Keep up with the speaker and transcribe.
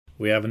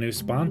We have a new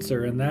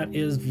sponsor, and that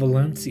is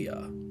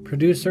Valencia,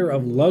 producer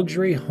of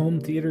luxury home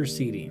theater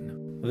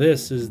seating.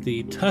 This is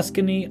the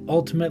Tuscany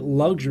Ultimate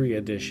Luxury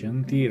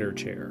Edition theater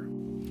chair.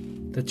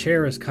 The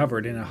chair is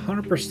covered in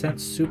 100%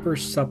 super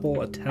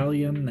supple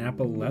Italian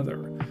Napa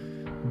leather.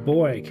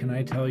 Boy, can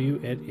I tell you,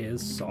 it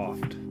is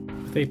soft.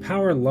 With a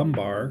power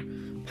lumbar,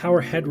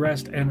 power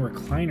headrest, and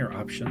recliner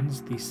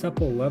options, the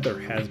supple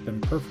leather has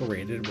been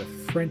perforated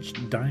with French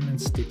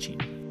diamond stitching.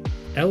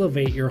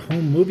 Elevate your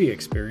home movie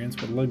experience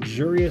with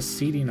luxurious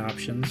seating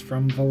options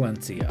from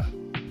Valencia.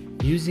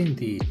 Using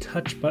the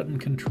touch button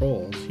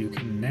controls, you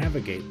can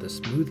navigate the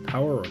smooth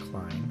power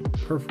recline,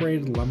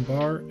 perforated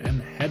lumbar,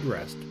 and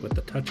headrest with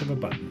the touch of a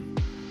button.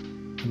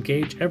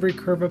 Engage every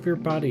curve of your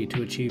body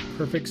to achieve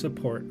perfect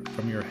support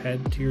from your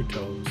head to your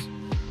toes,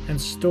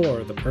 and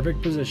store the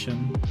perfect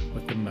position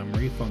with the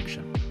memory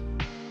function.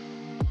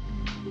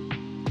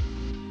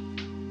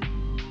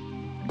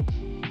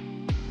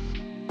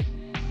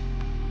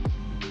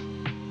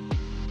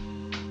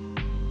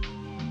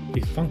 The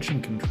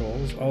function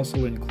controls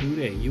also include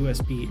a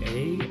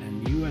USB-A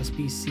and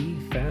USB-C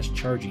fast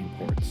charging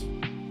ports.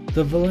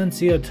 The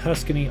Valencia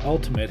Tuscany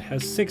Ultimate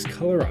has 6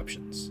 color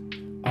options: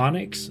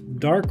 onyx,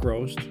 dark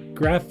roast,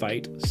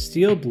 graphite,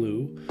 steel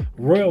blue,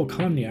 royal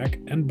cognac,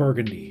 and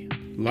burgundy.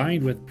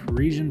 Lined with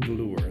Parisian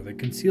velour, the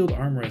concealed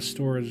armrest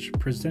storage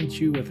presents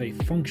you with a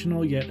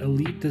functional yet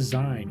elite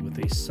design with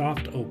a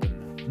soft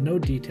open. No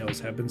details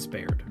have been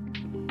spared.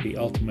 The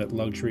Ultimate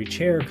Luxury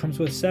Chair comes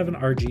with 7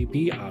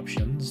 RGB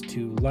options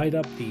to light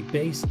up the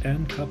base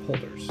and cup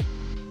holders.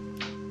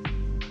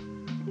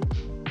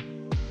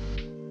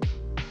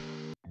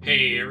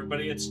 Hey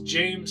everybody, it's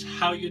James.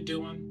 How you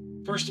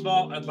doing? First of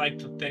all, I'd like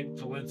to thank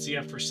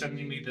Valencia for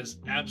sending me this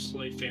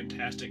absolutely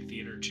fantastic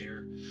theater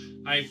chair.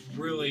 I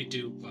really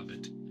do love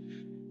it.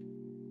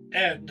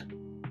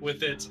 And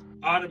with its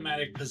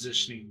automatic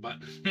positioning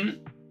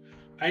button,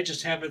 I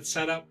just have it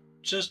set up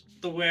just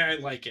the way I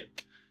like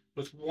it.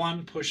 With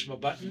one push of a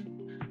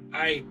button.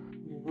 I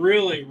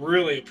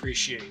really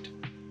appreciate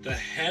the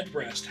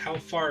headrest, how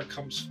far it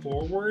comes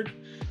forward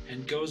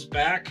and goes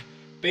back.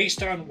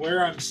 Based on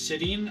where I'm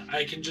sitting,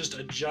 I can just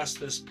adjust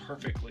this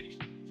perfectly.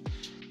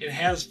 It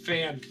has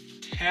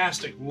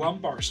fantastic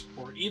lumbar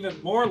support, even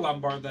more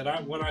lumbar than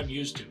what I'm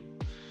used to.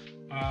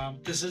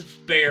 This is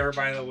Bear,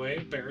 by the way.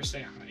 Bear,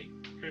 say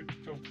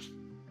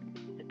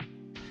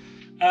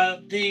hi.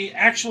 The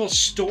actual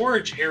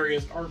storage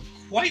areas are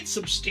quite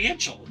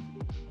substantial.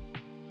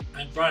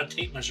 I brought a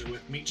tape measure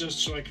with me just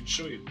so I can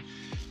show you.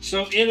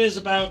 So it is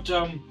about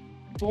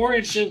 4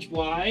 inches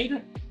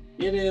wide.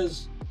 It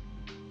is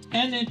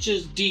 10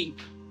 inches deep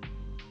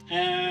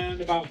and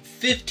about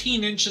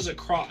 15 inches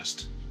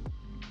across.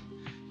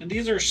 And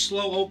these are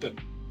slow open.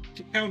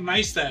 Look how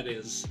nice that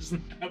is.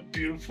 Isn't that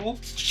beautiful?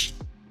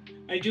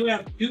 I do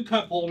have 2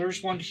 cup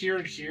holders, one here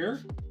and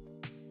here.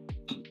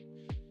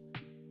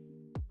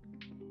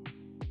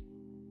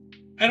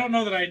 I don't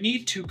know that I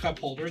need 2 cup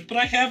holders, but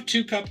I have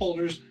 2 cup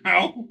holders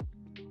now.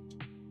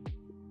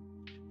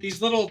 These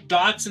little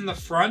dots in the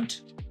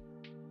front,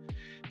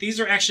 these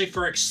are actually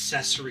for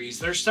accessories.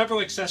 There's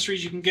several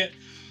accessories. You can get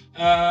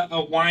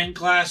a wine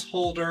glass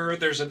holder.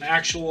 There's an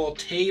actual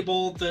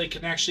table that it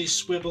can actually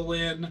swivel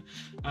in.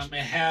 It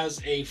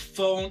has a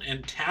phone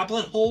and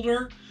tablet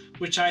holder,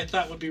 which I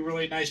thought would be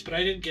really nice, but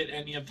I didn't get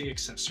any of the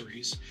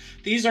accessories.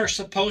 These are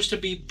supposed to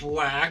be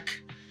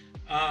black.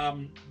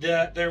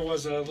 There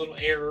was a little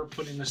error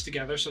putting this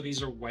together, so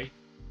these are white,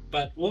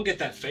 but we'll get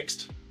that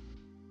fixed.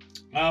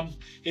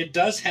 It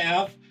does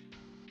have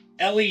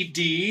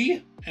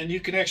LED, and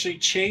you can actually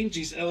change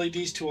these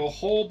LEDs to a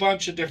whole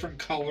bunch of different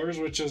colors,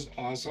 which is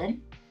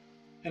awesome.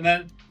 And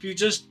then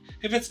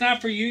if it's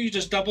not for you, you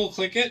just double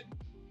click it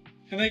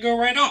and they go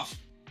right off.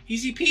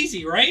 Easy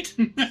peasy, right?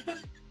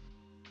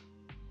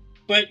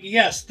 But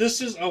yes,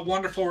 this is a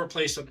wonderful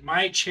replacement.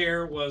 My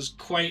chair was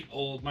quite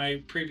old.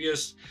 My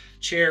previous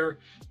chair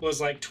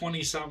was like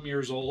 20-some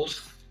years old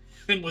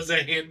and was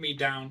a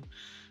hand-me-down.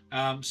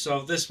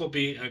 So this will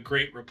be a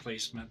great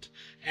replacement.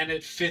 And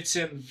it fits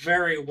in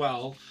very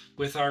well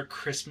with our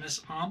Christmas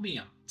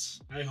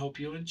ambiance. I hope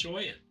you enjoy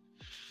it.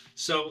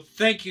 So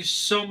thank you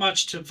so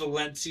much to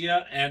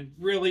Valencia. And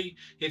really,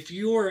 if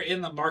you are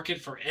in the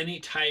market for any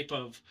type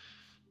of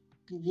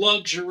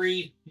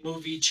luxury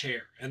movie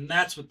chair, and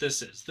that's what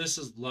this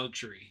is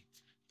luxury,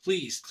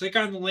 please click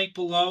on the link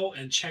below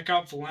and check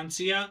out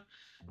Valencia.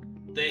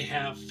 They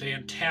have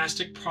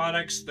fantastic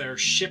products. Their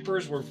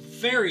shippers were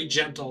very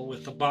gentle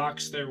with the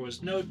box. There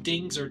was no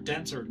dings or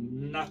dents or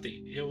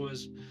nothing. It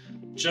was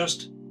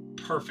just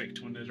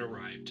perfect when it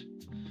arrived.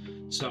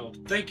 So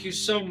thank you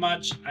so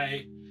much.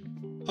 I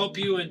hope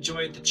you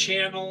enjoyed the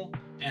channel,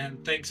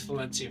 and thanks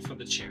Valencia for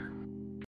the chair.